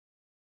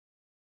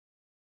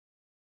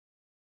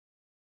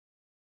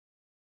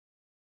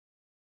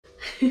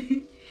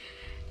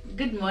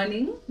Good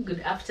morning,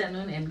 good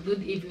afternoon, and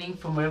good evening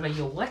from wherever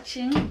you're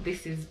watching.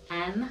 This is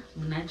Anne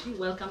Munaji.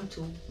 Welcome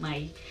to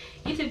my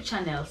YouTube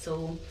channel.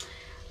 So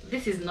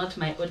this is not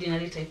my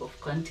ordinary type of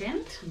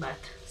content, but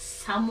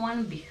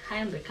someone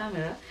behind the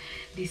camera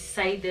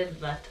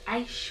decided that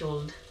I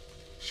should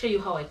show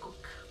you how I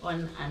cook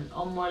on an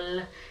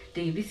normal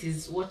day. This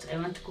is what I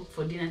want to cook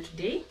for dinner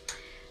today.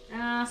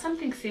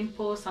 Something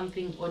simple,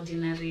 something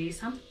ordinary,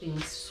 something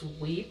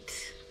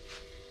sweet.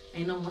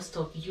 I know most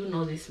of you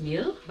know this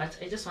meal, but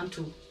I just want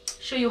to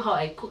show you how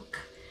I cook.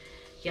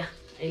 Yeah,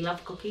 I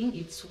love cooking.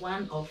 It's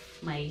one of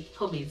my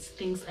hobbies,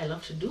 things I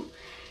love to do.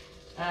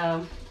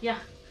 Yeah,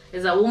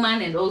 as a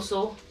woman and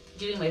also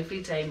during my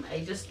free time, I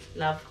just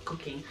love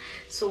cooking.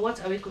 So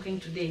what are we cooking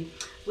today?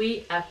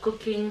 We are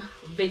cooking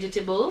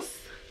vegetables,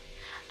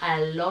 a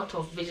lot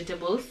of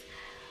vegetables,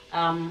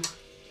 and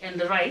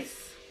the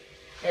rice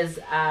as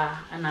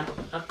an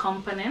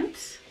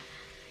accompaniment.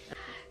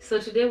 So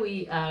today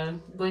we are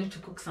going to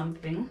cook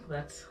something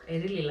that I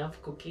really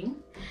love cooking,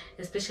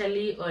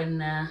 especially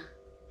on a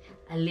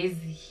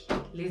lazy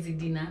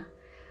dinner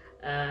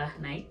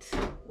night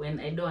when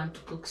I don't want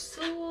to cook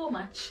so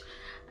much.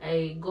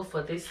 I go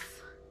for this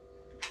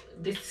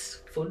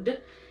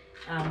food.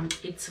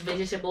 It's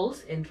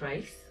vegetables and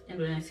rice, and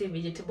when I say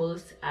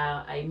vegetables,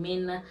 I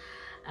mean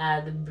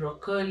the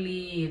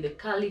broccoli, the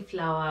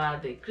cauliflower,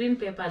 the green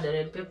pepper, the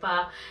red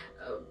pepper,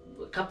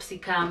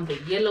 capsicum, the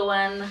yellow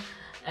one,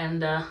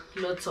 and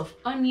lots of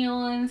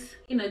onions,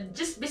 you know,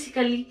 just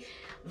basically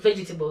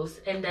vegetables.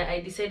 And I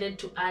decided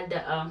to add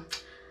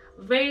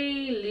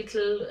very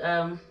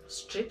little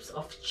strips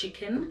of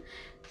chicken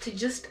to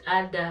just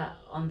add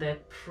on the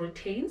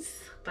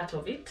proteins part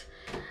of it,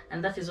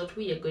 and that is what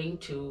we are going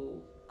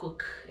to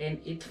cook and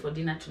eat for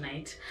dinner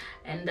tonight.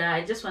 And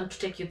I just want to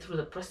take you through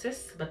the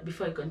process, but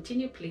before I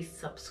continue, please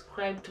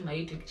subscribe to my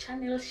YouTube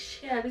channel,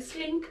 share this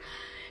link.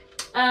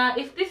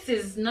 If this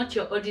is not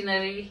your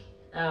ordinary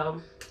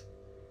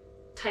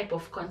type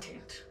of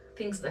content,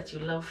 things that you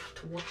love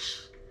to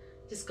watch,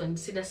 just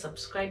consider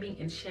subscribing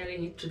and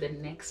sharing it to the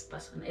next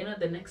person. I know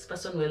the next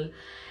person will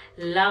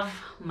love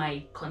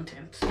my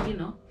content, you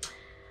know.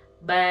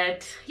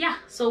 But yeah,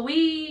 so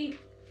we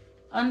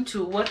on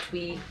to what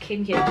we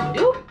came here to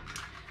do.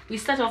 We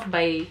start off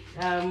by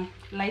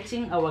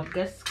lighting our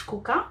gas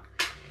cooker,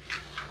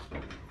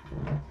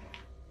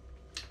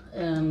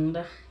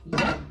 and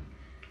yeah,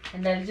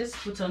 and I'll just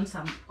put on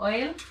some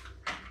oil.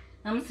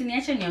 You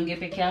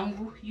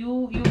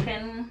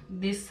can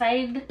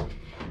decide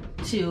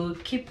to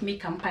keep me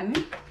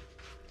company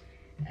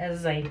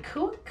as I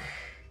cook.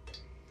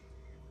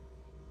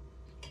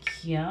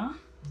 Yeah.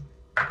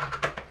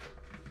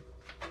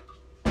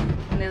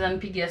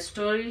 Pigia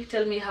story.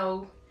 Tell me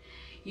how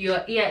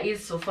your year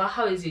is so far.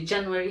 How is your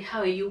January?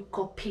 How are you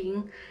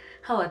coping?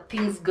 How are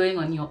things going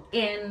on your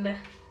end?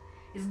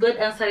 Is God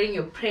answering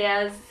your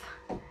prayers?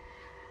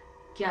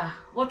 Yeah.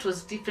 What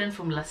was different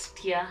from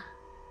last year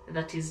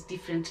that is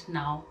different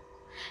now?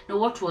 Now,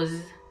 what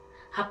was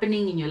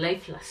happening in your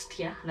life last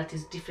year that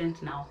is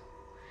different now?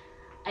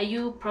 Are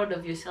you proud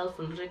of yourself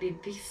already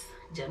this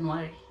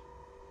January?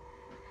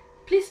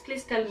 Please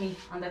tell me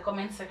on the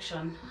comment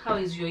section, how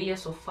is your year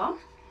so far?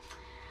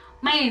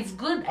 Mine is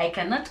good. I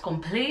cannot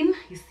complain.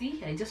 You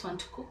see, I just want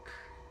to cook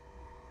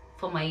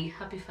for my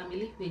happy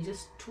family. We're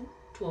just two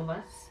of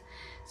us,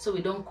 so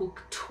we don't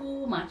cook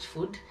too much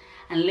food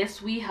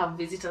unless we have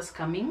visitors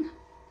coming.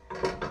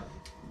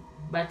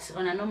 But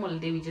on a normal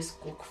day, we just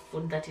cook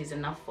food that is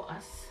enough for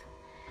us,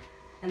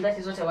 and that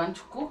is what I want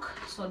to cook.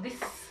 So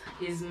this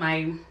is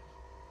my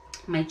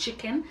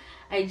chicken.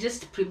 I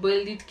just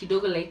pre-boiled it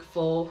kidogo, like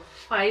for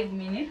 5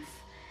 minutes.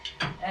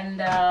 And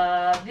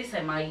these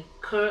are my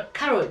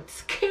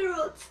carrots.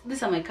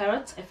 These are my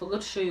carrots. I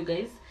forgot to show you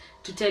guys,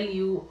 to tell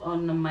you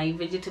on my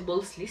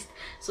vegetables list.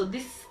 So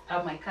these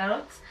are my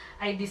carrots.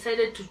 I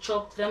decided to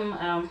chop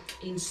them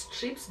in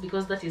strips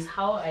because that is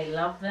how I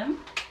love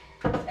them.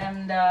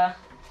 And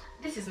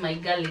this is my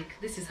garlic.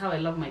 This is how I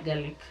love my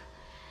garlic.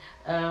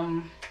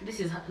 This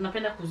is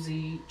napenda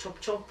kuzi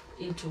chop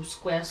into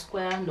square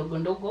ndogo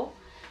ndogo.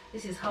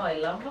 This is how I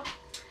love.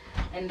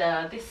 And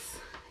this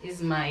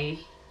is my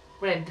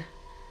red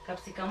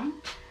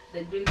capsicum,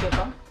 the green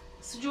pepper.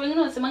 Sijui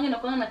wengine wanasemanga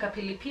inakuwa na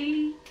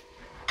kapilipili,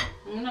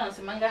 wengine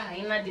wanasemanga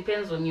haina,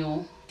 depends on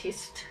your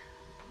taste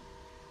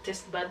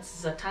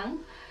buds za tongue.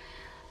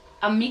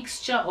 A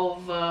mixture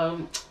of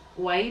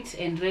white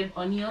and red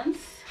onions,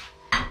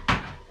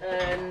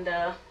 and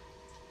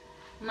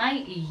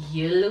my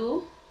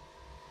yellow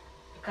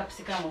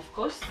capsicum, of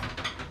course.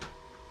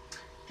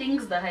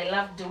 Things that I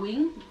love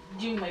doing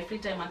during my free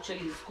time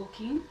actually is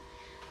cooking.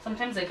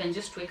 Sometimes I can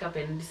just wake up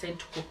and decide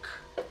to cook.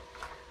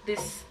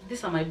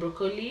 These are my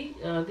broccoli.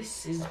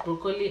 This is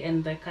broccoli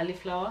and the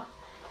cauliflower.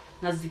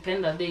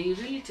 Nazipenda, they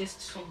really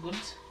taste so good.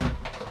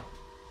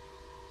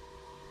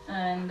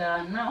 And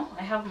now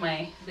I have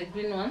the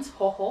green ones,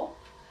 hoho.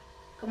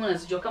 Kama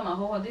unazijua kama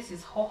hoho, this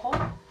is hoho.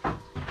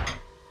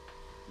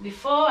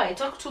 Before I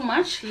talk too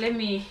much, let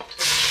me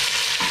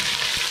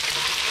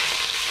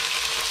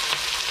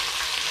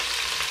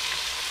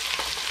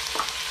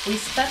we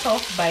start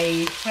off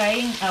by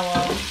frying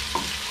our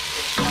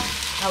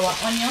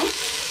onions.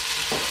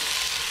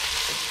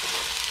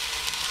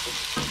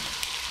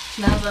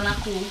 Tunaanza na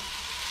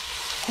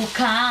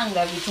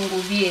kukaanga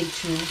vitunguu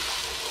vyetu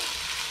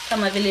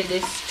kama vile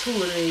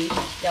desturi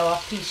ya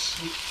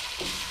wapishi.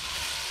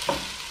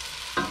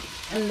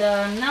 And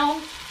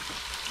now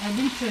I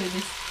didn't show you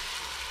this.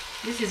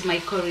 This is my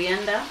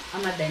coriander,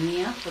 ama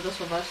dania. For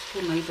those of us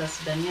who know it as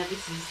dania,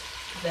 this is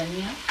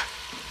dania.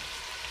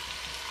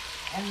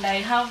 And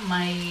I have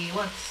my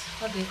what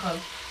do you call?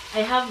 I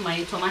have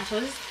my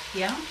tomatoes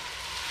here.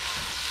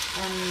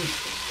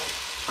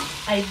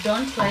 I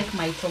don't like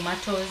my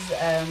tomatoes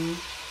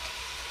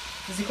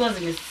zikiwa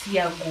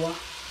zimesiagwa.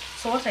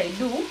 So what I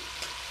do,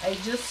 I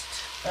just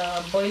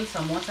boil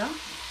some water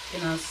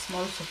in a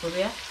small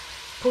sufuria,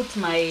 put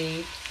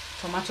my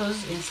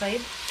tomatoes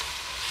inside,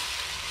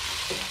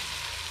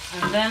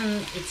 and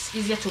then it's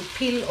easier to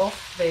peel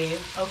off the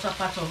outer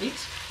part of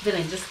it. Then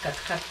I just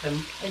cut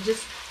them. I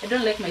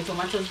don't like my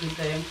tomatoes with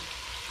the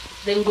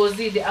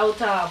ngozi, the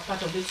outer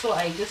part of it, so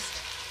I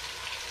just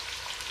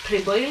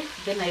pre-boil,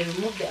 then I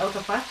remove the outer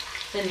part,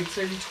 then it's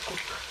ready to cook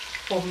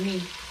for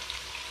me.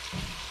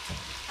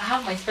 I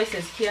have my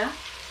spices here,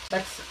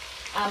 but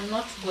I'm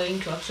not going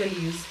to actually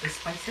use the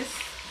spices.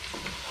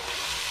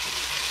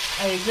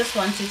 I just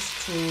want it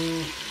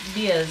to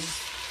be as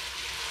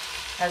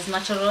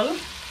natural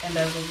and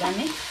as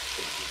organic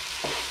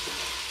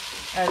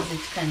as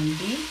it can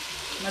be.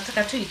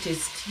 Nataka tu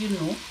taste, you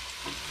know.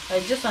 I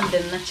just want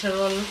the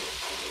natural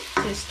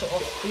taste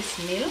of this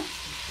meal.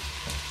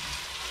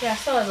 Yeah,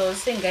 so as I was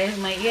saying, guys,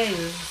 my year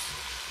is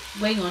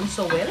going on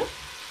so well.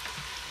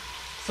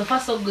 So far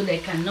so good, I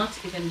cannot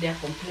even dare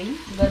complain.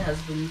 God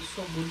has been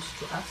so good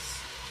to us.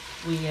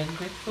 We are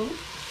grateful.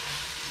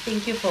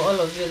 Thank you for all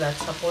of you that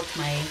support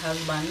my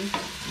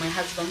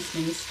husband's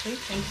ministry.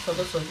 Thank you for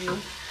those of you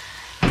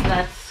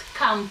that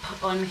camp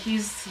on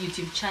his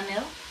YouTube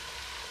channel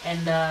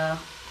and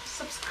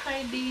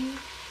subscribing,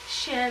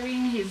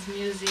 sharing his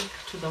music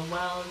to the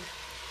world,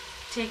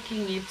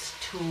 taking it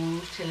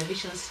to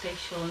television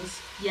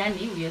stations.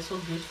 Yani, we are so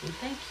grateful.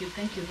 Thank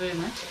you very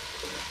much.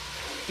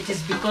 It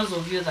is because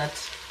of you that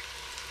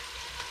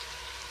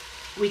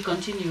we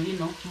continue, you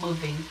know,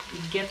 moving. We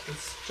get the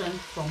strength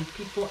from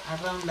people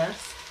around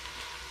us,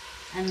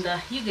 and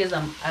you guys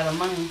are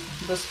among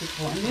those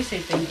people, and we say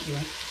thank you.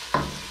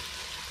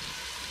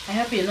 I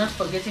hope you're not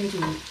forgetting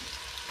to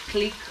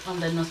click on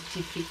the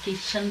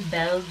notification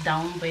bell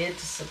down there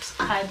to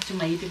subscribe to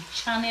my YouTube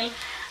channel.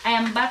 I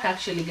am back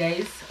actually,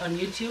 guys, on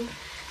YouTube,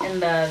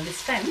 and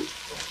this time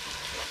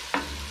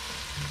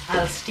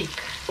I'll stick.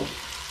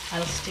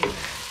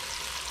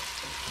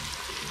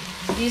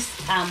 These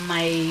are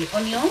my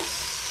onions.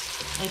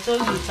 I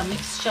told you it's a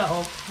mixture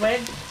of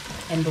red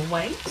and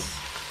white.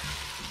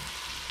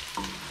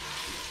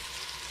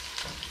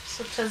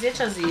 So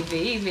tutaziacha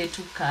ziive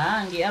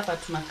tukaange. Hapa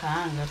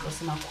tunakaanga,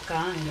 tunasema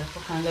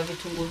kukaanga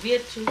vitunguu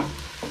vyetu.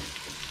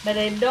 But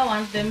I don't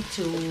want them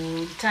to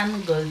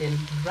turn golden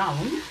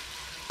brown.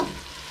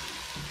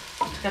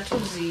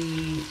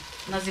 Tukatuzi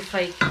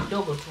nazifry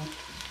kidogo tu.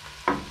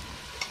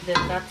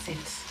 Then that's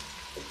it.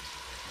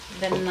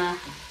 Then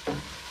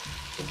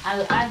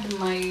I'll add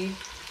my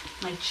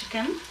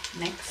chicken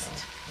next,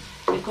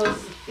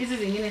 because hizi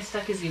zingine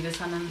sitaki zive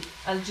sana.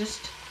 I'll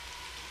just,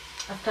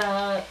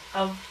 after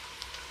I've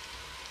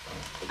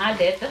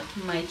added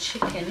my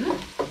chicken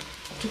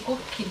to cook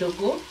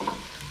kidogo,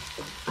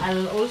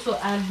 I'll also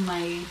add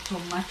my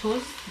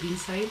tomatoes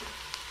inside,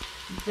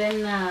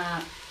 then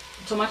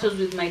tomatoes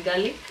with my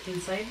garlic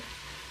inside,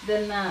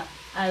 then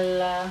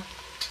I'll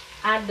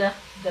add the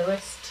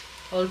rest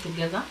all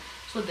together,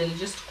 so they'll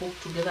just cook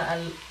together.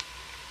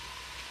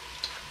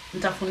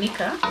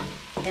 Nitafunika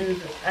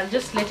and I'll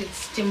just let it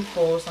steam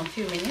for some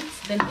few minutes,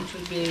 then it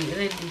will be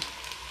ready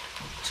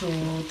to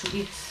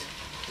eat.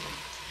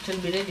 It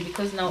will be ready,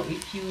 because now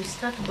if you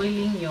start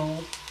boiling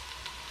your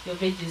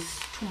veggies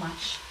too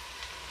much,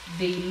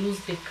 they lose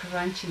the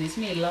crunchiness.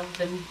 Me, I love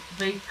them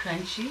very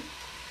crunchy.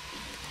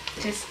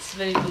 Tastes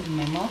very good in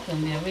my mouth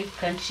when they are very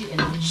crunchy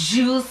and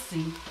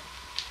juicy.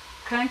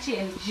 Crunchy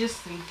and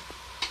juicy.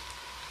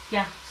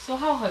 Yeah, so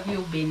how have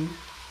you been?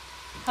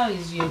 How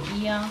is your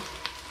ear?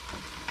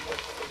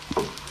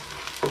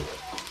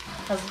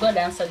 Has God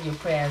answered your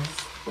prayers?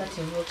 That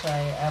is what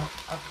I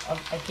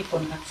keep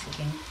on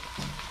asking.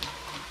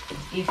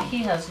 If he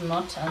has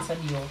not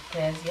answered your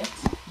prayers yet,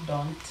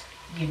 don't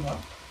give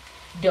up.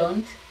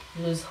 Don't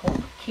lose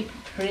hope. Keep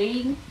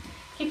praying.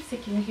 Keep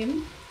seeking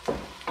him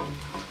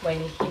while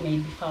he may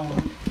be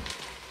found.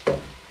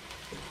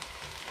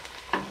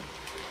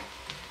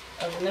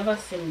 I've never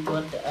seen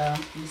God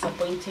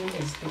disappointing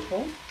his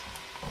people.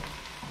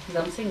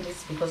 I'm saying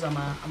this because I'm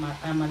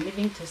a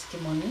living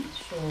testimony.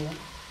 So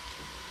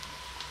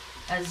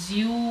as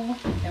you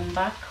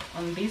embark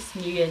on this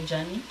new year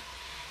journey,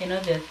 I know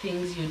there are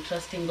things you're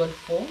trusting God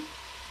for.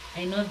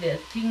 I know there are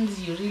things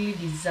you really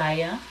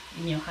desire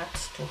in your heart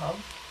to have.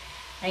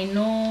 I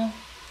know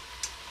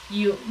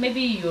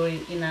maybe you're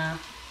in a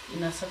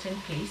certain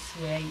place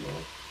where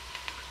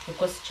you're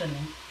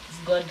questioning, Is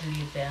God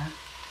really there?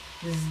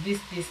 Is this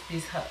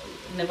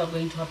never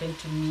going to happen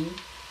to me?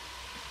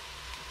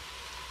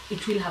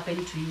 It will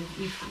happen to you.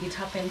 If it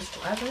happens to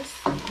others,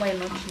 why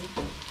not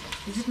you?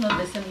 Is it not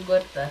the same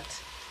God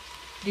that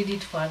did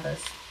it for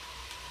others?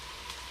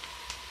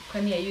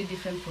 Kwani, are you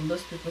different from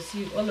those people?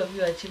 See, all of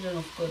you are children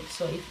of God.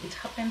 So if it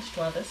happens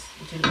to others,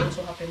 it will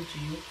also happen to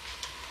you.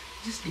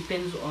 It just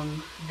depends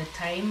on the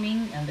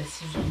timing and the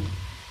season.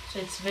 So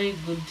it's very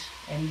good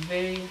and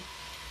very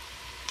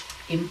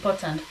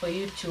important for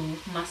you to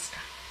master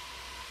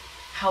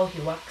how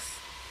he works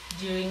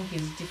during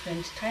his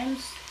different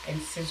times and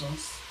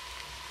seasons,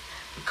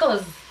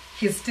 because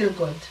he's still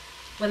God.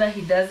 Whether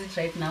he does it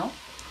right now,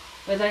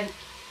 whether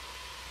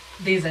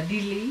there's a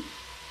delay,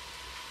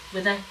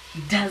 whether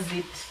he does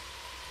it,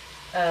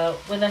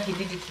 whether he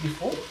did it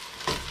before,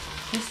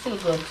 he's still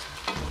God.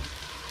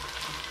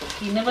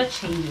 He never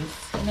changes.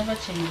 He never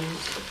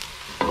changes.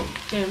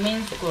 He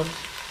remains God.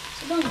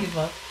 So don't give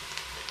up.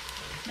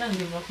 Don't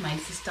give up, my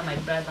sister, my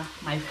brother,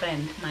 my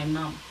friend, my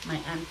mom, my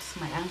aunt,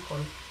 my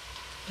uncle.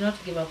 Do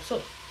not give up.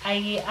 So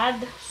I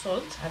add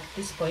salt at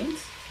this point.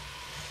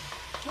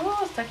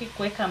 Oh, sitaki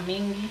kuweka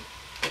mingi.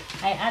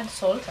 I add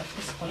salt at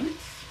this point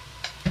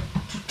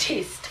to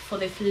taste for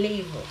the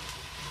flavor.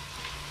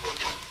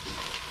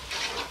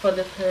 For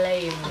the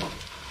flavor.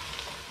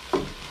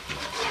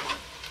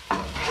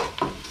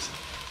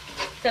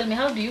 Tell me,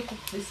 how do you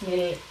cook this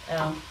meal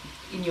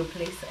in your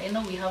place? I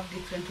know we have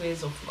different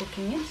ways of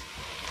cooking it.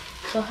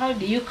 So how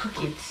do you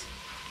cook it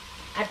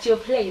at your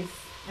place,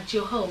 at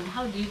your home?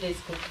 How do you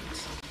guys cook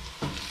it?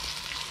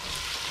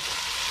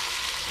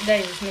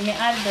 Guys, let me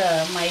add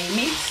my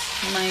meat,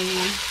 my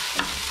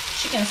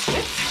chicken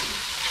strips.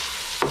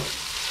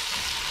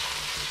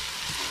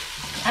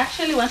 I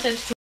actually wanted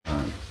to.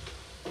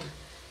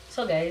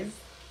 So guys,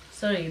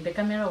 sorry, the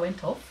camera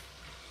went off.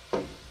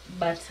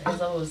 But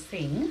as I was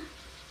saying,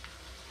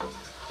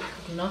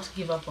 do not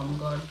give up on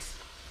God.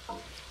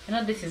 You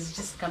know, this is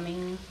just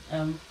coming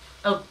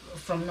out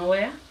from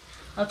nowhere,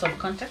 out of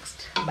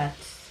context, but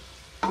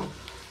I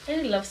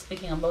really love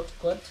speaking about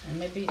God, and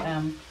maybe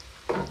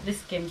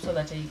this came so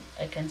that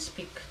I can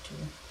speak to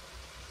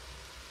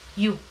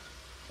you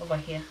over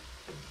here.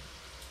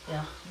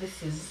 Yeah,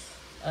 this is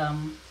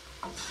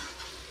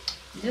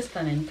just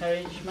an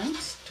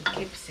encouragement to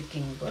keep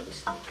seeking God.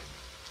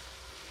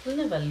 He'll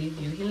never leave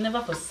you. He'll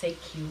never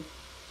forsake you.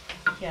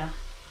 Yeah,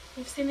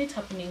 we've seen it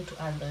happening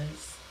to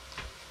others.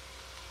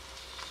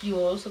 You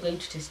are also going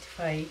to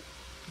testify,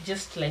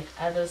 just like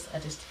others are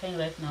testifying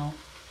right now.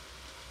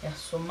 Yeah,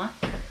 so mark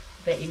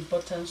the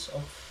importance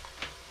of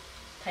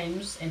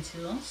times and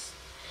seasons,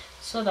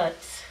 so that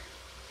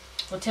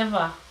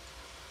whatever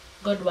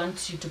God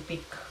wants you to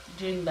pick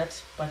during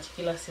that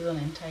particular season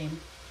and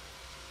time,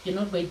 you're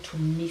not going to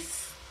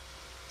miss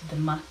the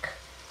mark.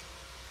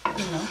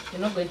 You know,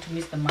 you're not going to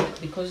miss the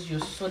mark because you're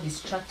so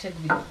distracted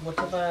with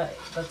whatever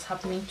that's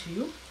happening to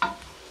you.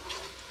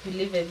 You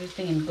leave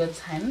everything in God's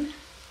hand.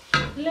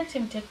 Let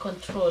him take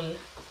control.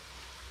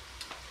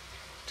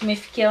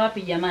 Tumefikia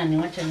wapi jamani?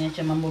 Wacha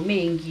niache mambo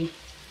mengi.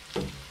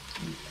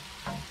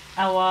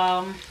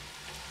 Our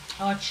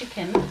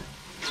chicken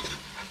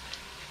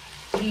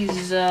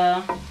is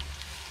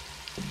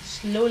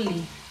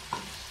slowly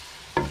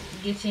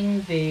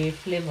getting the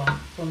flavor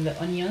from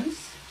the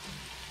onions.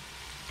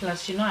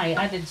 Plus, you know, I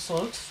added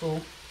salt,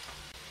 so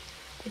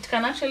it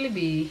can actually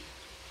be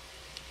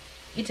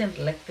eaten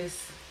like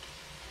this.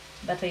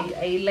 But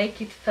I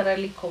like it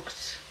thoroughly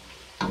cooked.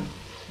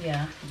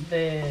 Yeah,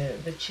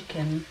 the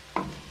chicken.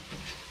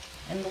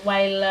 And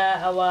while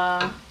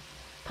our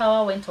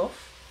power went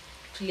off,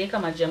 tulieka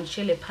maji ya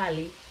mchele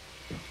pale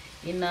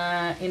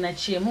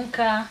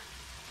inachemka.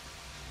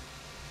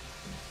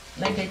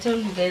 Like I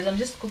told you guys, I'm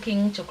just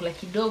cooking chakula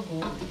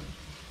kidogo.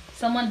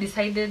 Someone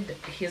decided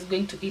he's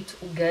going to eat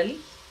ugali,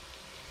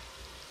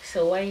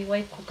 so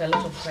why cook a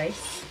lot of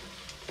rice?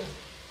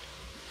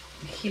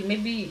 He'll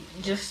maybe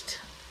just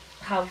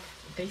have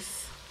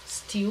this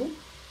stew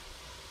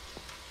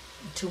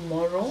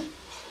tomorrow,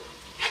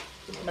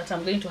 but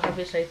I'm going to have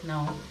it right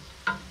now.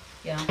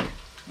 Yeah,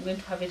 I'm going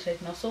to have it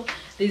right now. So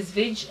there's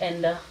veg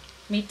and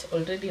meat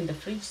already in the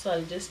fridge, so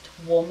I'll just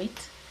warm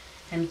it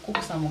and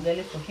cook some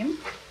ugali for him.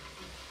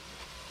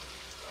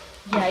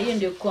 Yeah, hiyo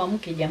ndio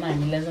kuamke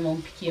jamani, lazima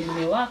umpikie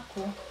mume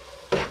wako,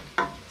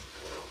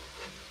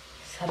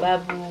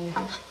 sababu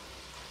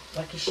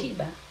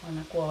wakishiba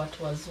wanakuwa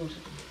watu wazuri.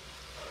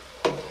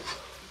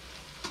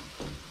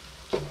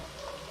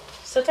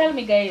 So tell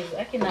me guys,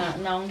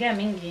 naongea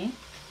mingi,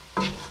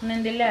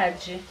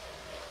 naendeleaje?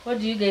 What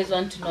do you guys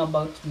want to know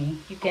about me?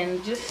 You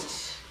can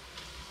just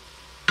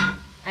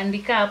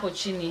andika hapo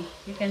chini.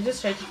 You can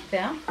just write it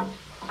there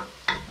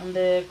on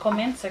the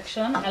comment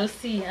section. I'll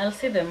see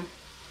them.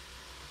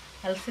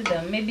 I'll see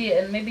them. Maybe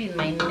in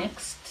my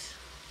next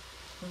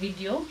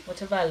video,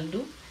 whatever I'll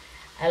do,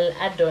 I'll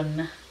add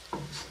on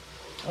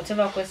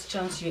whatever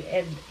questions you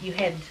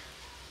had,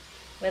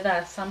 whether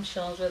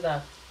assumptions,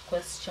 whether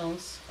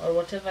questions, or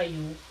whatever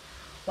you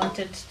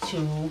wanted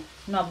to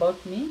know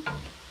about me.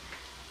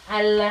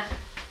 I'll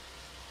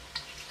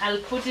I'll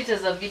put it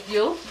as a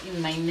video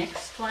in my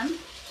next one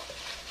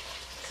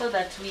so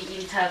that we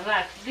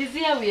interact. This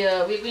year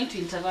we're going to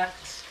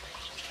interact.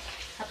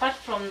 Apart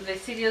from the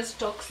serious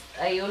talks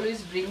I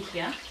always bring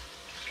here,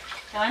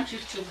 I want you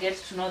to get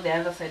to know the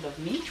other side of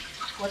me,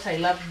 what I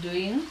love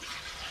doing,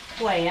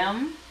 who I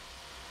am,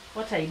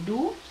 what I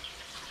do,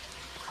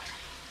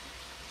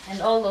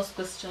 and all those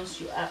questions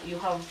you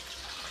have.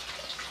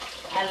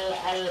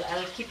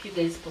 I'll keep you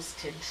guys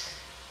posted.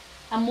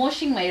 I'm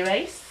washing my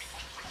rice.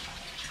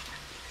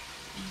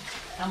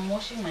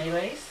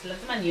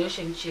 Lazima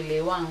nioshe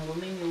mchele wangu.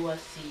 Mimi huwa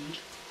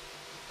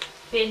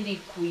sipendi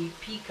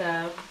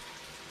kuipika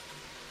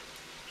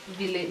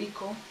vile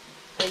iko.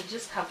 I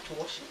just have to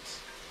wash it.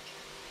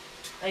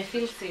 I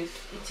feel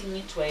safe eating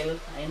it while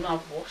I know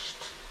I've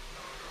washed.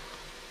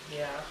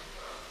 Yeah.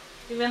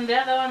 Even the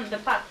other one, the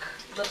pack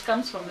that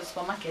comes from the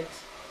supermarket,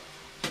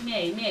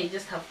 me I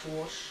just have to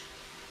wash.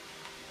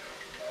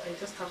 I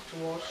just have to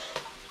wash.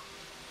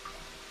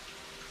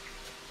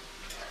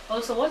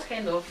 Also, what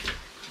kind of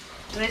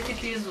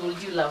recipes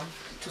would you love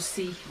to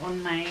see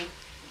on my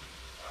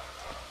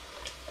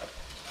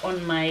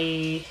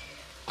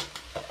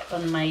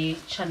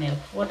channel?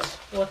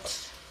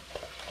 What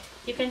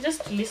you can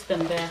just list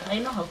them there. I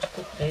know how to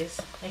cook, guys.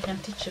 I can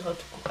teach you how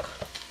to cook.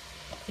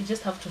 You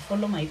just have to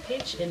follow my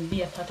page and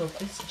be a part of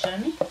this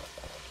journey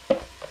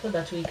so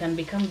that we can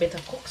become better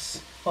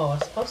cooks for our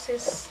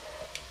spouses,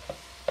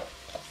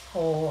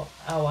 for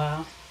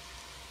our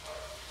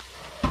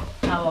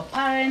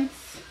parents.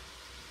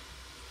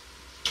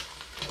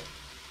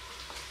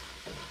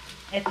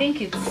 I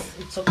think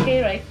it's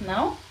okay right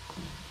now.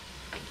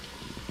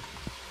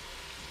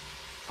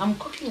 I'm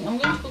going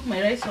to cook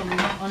my rice on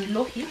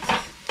low heat.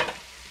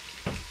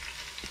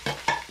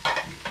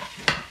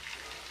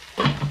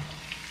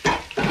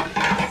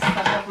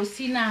 Sababu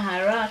sina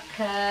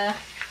haraka.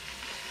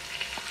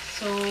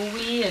 So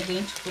we are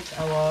going to put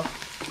our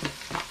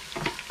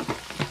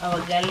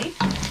garlic.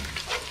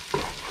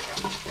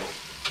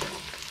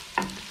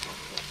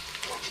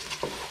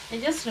 I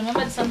just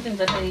remembered something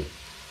that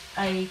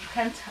I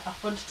can't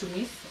afford to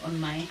miss on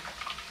my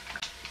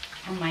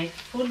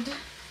food,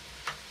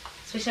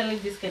 especially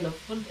this kind of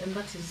food, and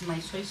that is my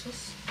soy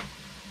sauce.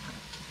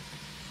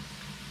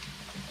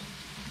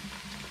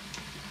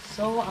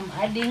 So I'm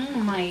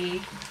adding my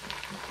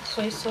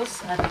soy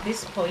sauce at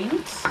this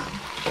point.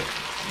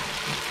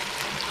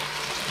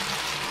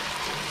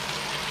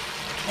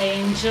 I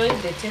enjoy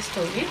the taste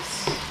of it.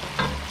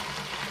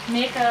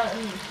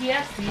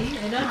 Here, see,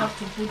 I don't have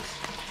to put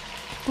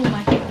too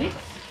much of it.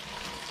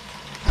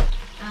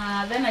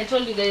 Then I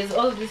told you guys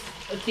all these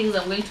things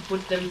I'm going to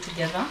put them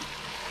together.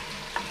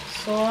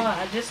 So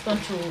I just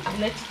want to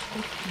let it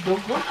cook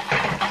dogo.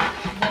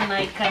 Then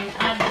I can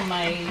add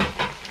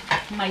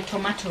my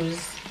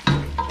tomatoes. I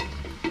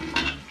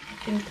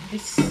think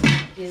this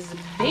is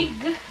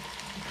big.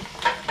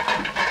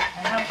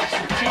 I have to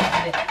check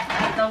the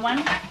other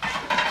one.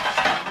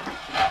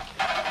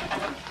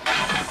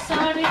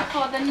 Sorry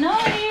for the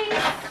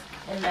noise.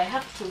 And I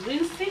have to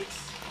rinse it.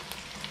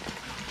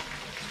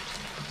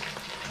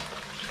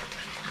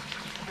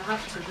 I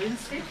have to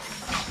rinse it.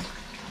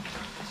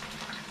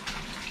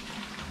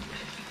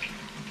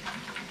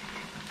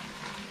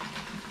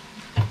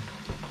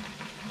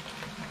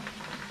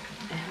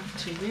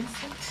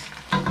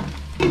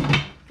 I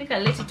think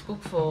I'll let it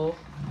cook for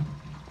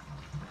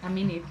a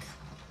minute.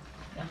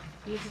 Yeah,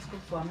 let it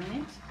cook for a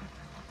minute.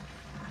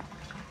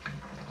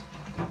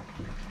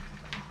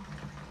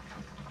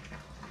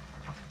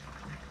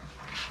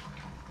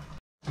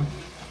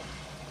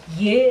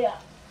 Yeah,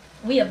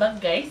 we are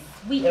back, guys.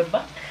 We are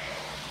back.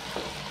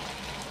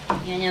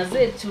 Nyanya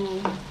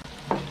zetu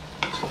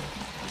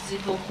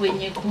ziko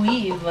kwenye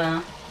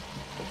kuiva.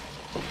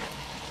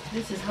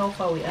 This is how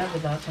far we are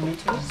with our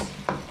tomatoes.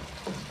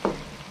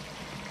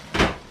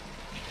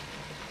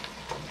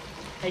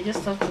 I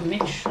just have to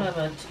make sure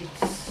that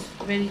it's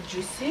very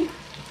juicy.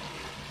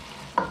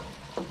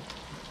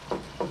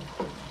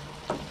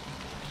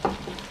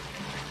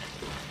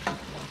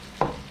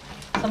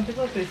 Some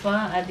people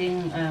prefer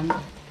adding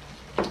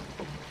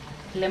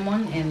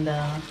lemon and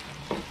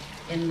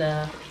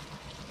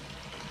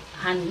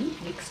honey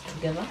mixed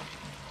together,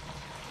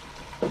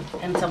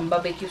 and some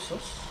barbecue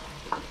sauce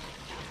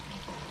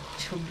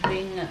to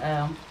bring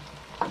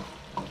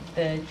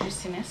the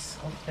juiciness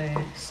of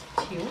the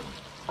stew.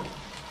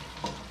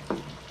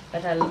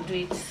 But I'll do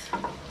it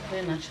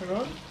very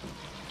natural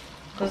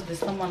because there's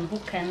someone who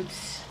can't,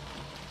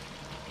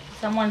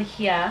 someone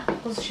here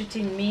who's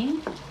shooting me,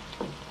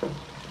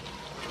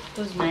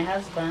 who's my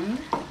husband,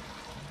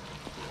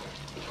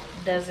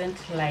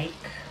 doesn't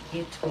like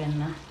it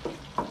when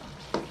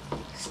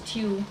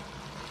stew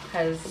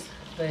has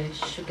the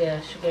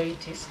sugary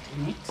taste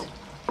in it.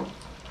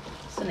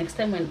 So next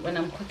time when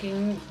I'm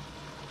cooking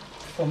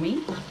for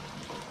me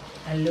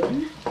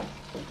alone,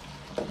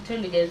 I tell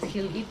you guys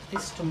he'll eat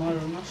this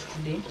tomorrow, not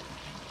today,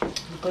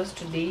 because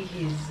today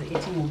he's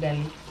eating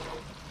ugali.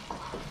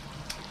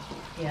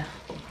 Yeah,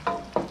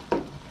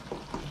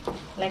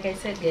 like I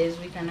said, guys,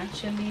 we can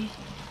actually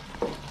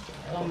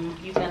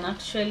you can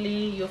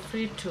actually, you're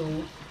free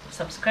to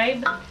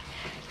subscribe,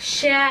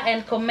 share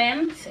and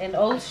comment, and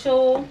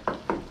also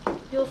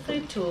you're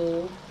free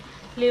to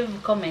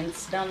leave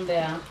comments down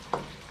there.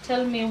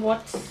 Tell me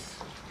what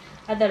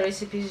other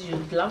recipes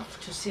you'd love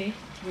to see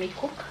me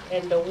cook,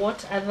 and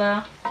what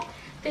other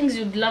things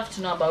you'd love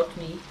to know about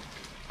me,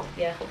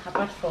 yeah,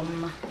 apart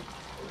from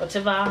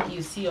whatever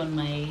you see on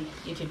my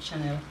YouTube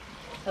channel.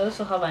 I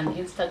also have an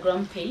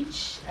Instagram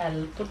page.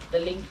 I'll put the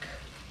link,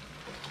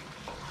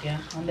 yeah,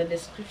 on the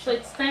description. So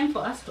it's time for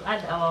us to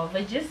add our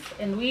veggies,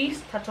 and we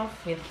start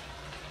off with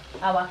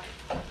our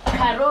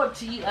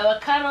carrots, yellow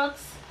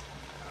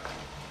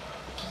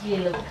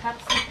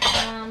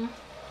capsicum.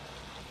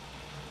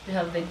 We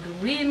have the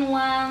green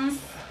ones,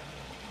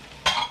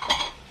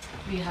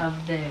 we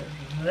have the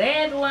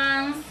red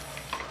ones,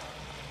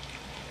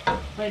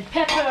 red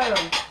pepper,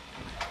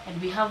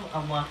 and we have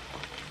our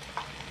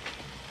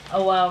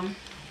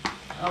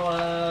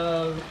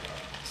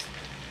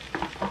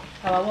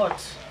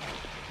what?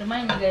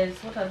 Remind me, guys,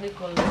 what are they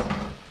called?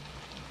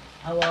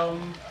 Our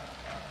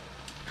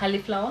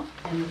cauliflower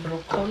and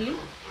broccoli.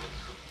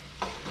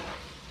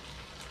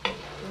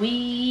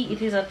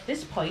 It is at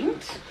this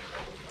point,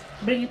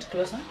 bring it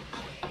closer.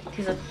 It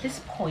is at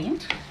this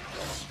point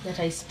that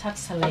I start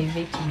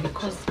salivating,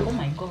 because oh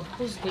my god,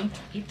 who's going to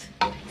eat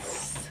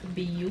this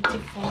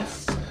beautiful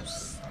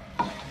sauce?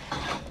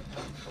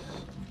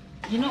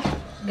 You know,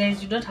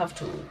 guys, you don't have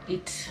to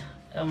eat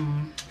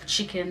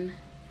chicken,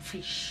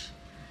 fish,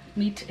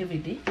 meat every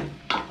day.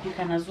 You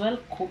can as well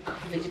cook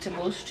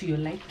vegetables to your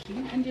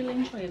liking, and you'll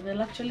enjoy.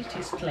 They'll actually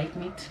taste like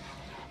meat.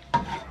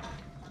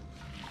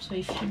 So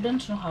if you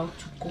don't know how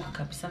to cook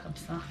kapsa,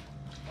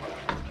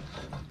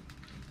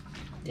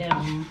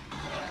 you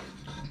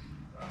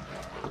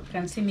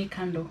can see me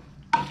kando.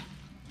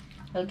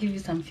 I'll give you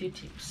some few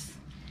tips,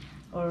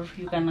 or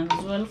you can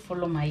as well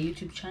follow my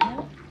YouTube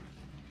channel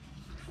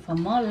for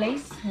more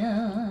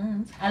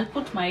lessons. I'll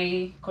put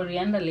my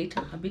coriander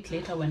later, a bit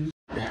later when.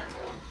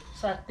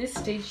 So at this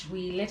stage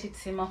we let it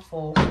simmer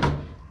for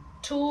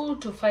 2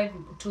 to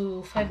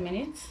 5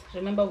 minutes.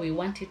 Remember, we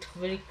want it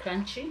very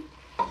crunchy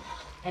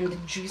and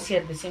juicy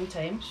at the same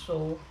time,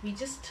 so we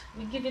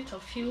give it a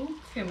few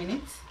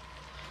minutes.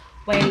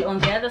 While on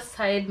the other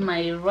side,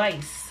 my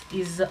rice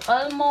is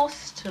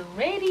almost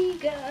ready,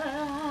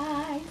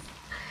 guys.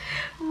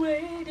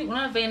 Ready.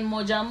 Unaven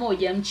moja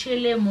moja,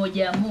 mchele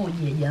moja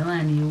moja,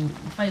 jamani.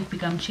 Ufai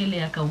kupika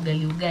mchele aka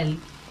ugali.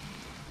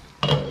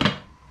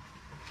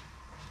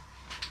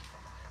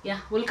 Yeah,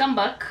 we'll come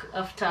back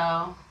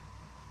after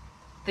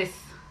this.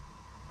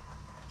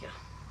 Yeah.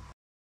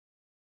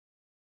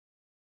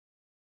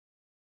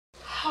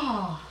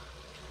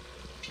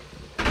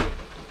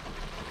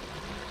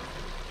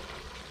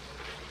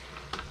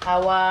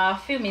 Our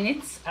few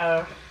minutes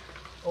are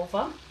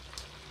over.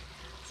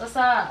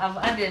 Sasa I've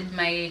added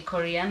my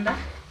coriander.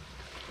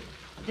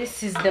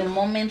 This is the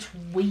moment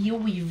we've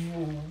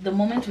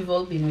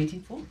all been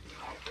waiting for.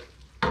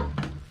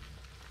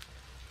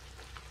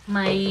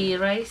 My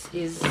rice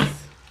is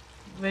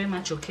very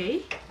much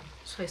okay,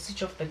 so I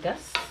switch off the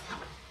gas.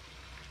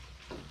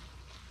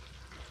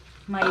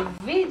 My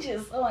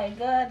veggies, oh my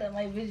god,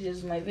 my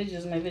veggies.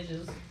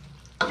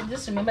 I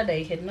just remembered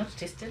I had not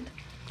tasted.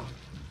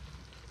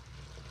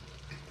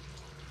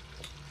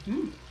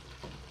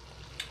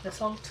 The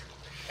salt.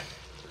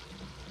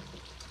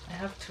 I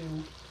have to.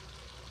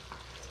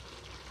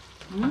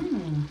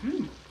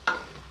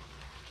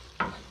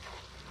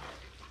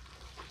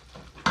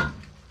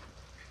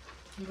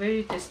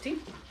 Very tasty.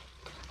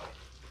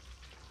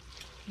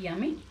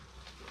 Yummy.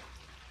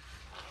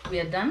 We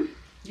are done.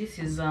 This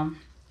is the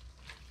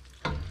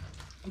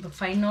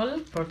final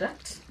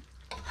product.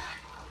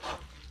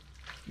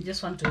 You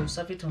just want to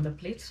serve it on the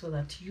plate so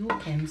that you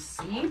can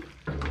see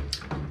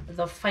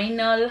the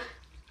final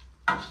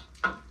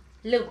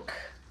look.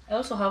 I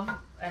also have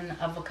an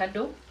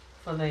avocado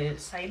for the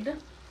side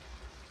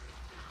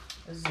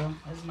as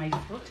my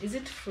fruit. Is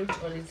it fruit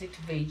or is it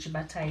veg?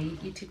 But I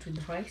eat it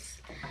with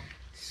rice.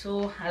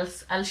 So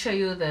I'll show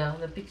you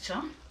the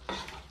picture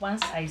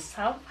once I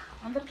serve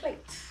on the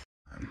plate.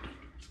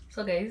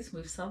 So guys,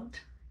 we've served.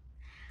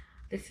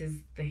 This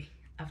is the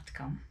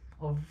outcome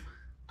of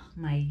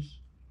my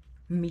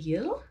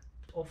meal,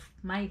 of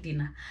my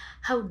dinner.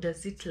 How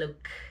does it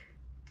look?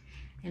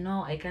 You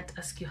know, I can't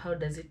ask you how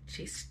does it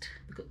taste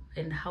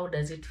and how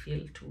does it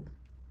feel to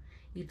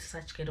eat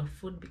such kind of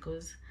food,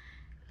 because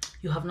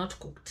you have not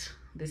cooked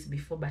this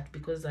before, but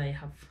because I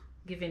have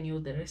given you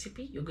the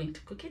recipe, you're going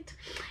to cook it.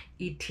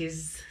 It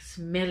is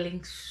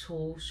smelling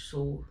so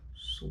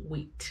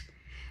sweet.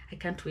 I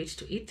can't wait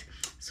to eat.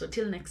 So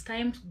till next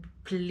time,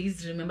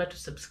 please remember to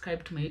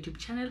subscribe to my YouTube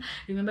channel.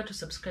 Remember to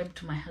subscribe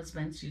to my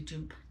husband's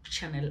YouTube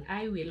channel.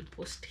 I will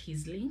post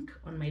his link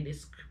on my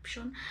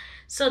description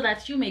so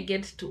that you may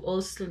get to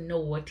also know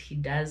what he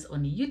does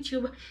on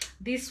YouTube.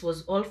 This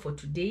was all for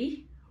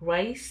today.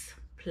 Rice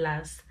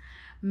plus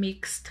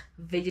mixed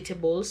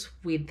vegetables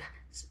with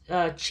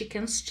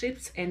chicken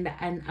strips and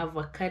an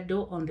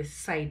avocado on the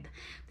side.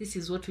 This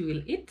is what we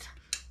will eat.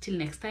 Till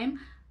next time,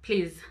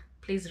 please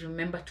Please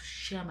remember to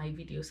share my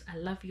videos. I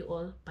love you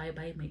all. Bye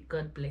bye. May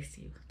God bless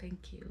you.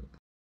 Thank you.